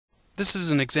This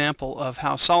is an example of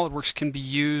how SOLIDWORKS can be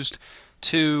used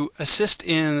to assist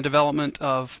in the development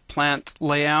of plant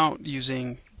layout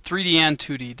using 3D and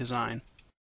 2D design.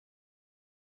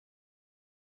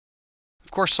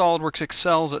 Of course, SOLIDWORKS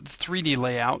excels at the 3D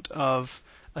layout of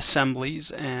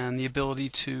assemblies and the ability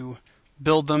to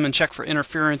build them and check for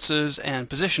interferences and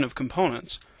position of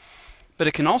components. But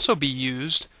it can also be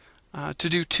used to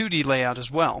do 2D layout as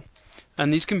well.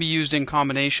 And these can be used in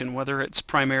combination, whether it's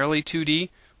primarily 2D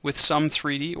with some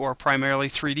 3D or primarily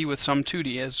 3D with some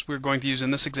 2D, as we're going to use in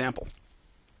this example.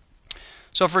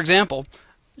 So for example,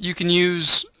 you can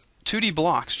use 2D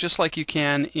blocks just like you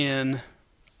can in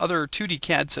other 2D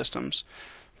CAD systems.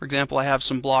 For example, I have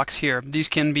some blocks here. These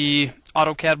can be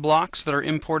AutoCAD blocks that are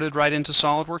imported right into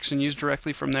SOLIDWORKS and used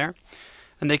directly from there.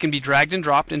 And they can be dragged and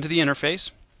dropped into the interface.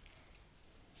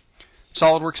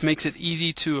 SOLIDWORKS makes it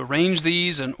easy to arrange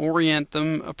these and orient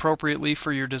them appropriately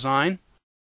for your design.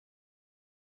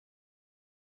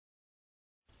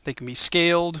 They can be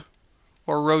scaled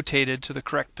or rotated to the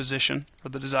correct position or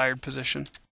the desired position.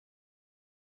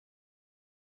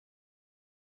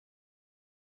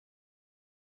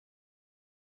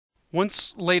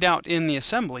 Once laid out in the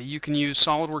assembly, you can use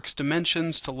SOLIDWORKS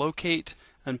dimensions to locate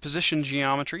and position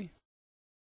geometry.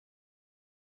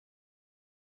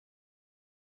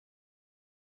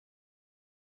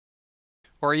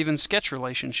 Or even sketch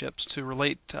relationships to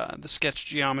relate the sketch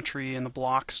geometry and the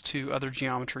blocks to other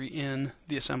geometry in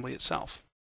the assembly itself.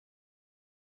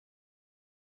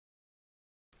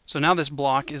 So now this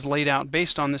block is laid out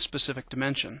based on this specific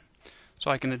dimension.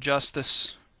 So I can adjust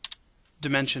this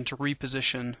dimension to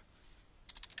reposition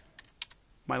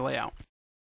my layout.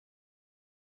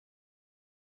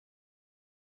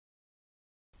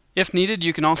 If needed,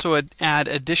 you can also add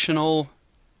additional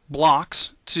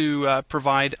blocks to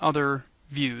provide other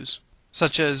views,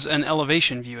 such as an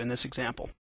elevation view in this example.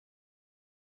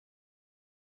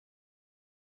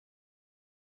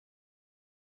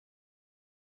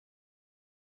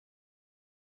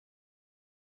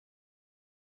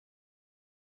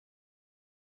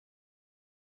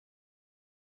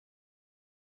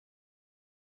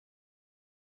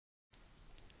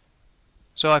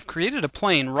 So I've created a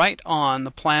plane right on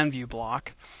the plan view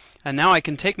block, and now I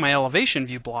can take my elevation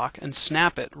view block and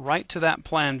snap it right to that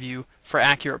plan view for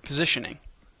accurate positioning.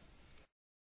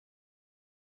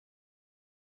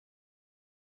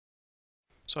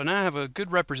 So now I have a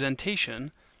good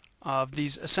representation of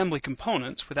these assembly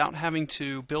components without having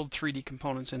to build 3D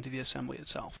components into the assembly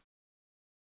itself.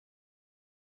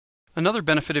 Another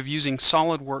benefit of using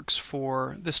SOLIDWORKS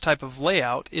for this type of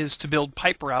layout is to build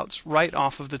pipe routes right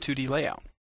off of the 2D layout.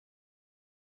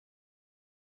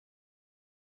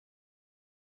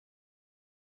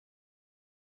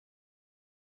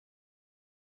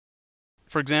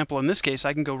 For example, in this case,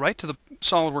 I can go right to the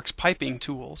SOLIDWORKS piping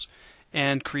tools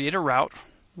and create a route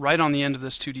right on the end of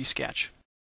this 2D sketch.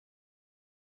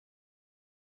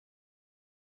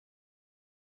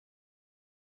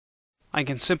 I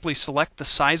can simply select the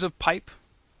size of pipe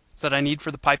that I need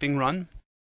for the piping run.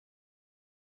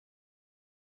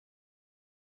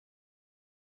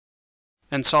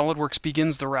 And SOLIDWORKS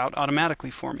begins the route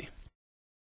automatically for me.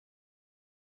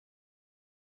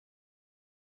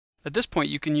 At this point,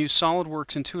 you can use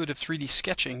SOLIDWORKS Intuitive 3D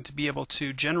Sketching to be able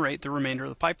to generate the remainder of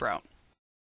the pipe route.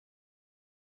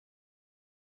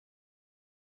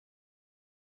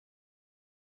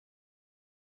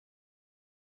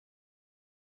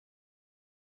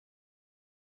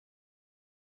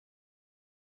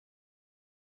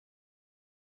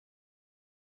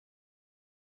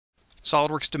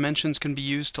 SOLIDWORKS dimensions can be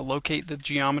used to locate the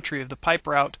geometry of the pipe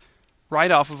route right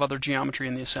off of other geometry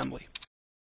in the assembly.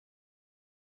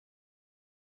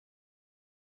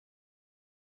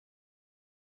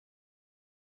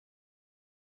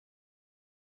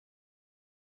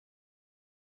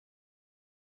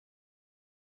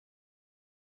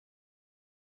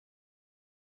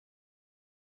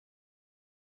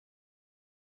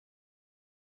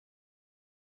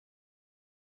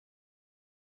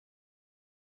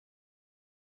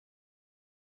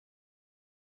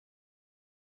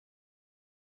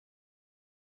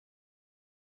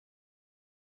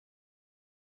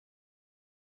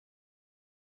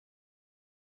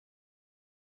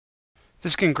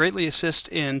 This can greatly assist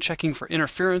in checking for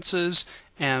interferences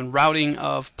and routing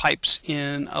of pipes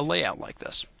in a layout like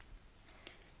this.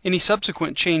 Any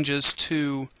subsequent changes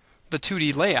to the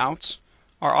 2D layouts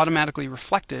are automatically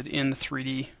reflected in the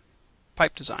 3D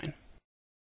pipe design.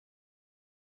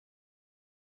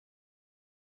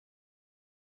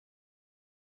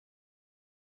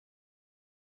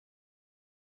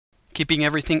 Keeping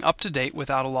everything up to date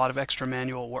without a lot of extra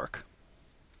manual work.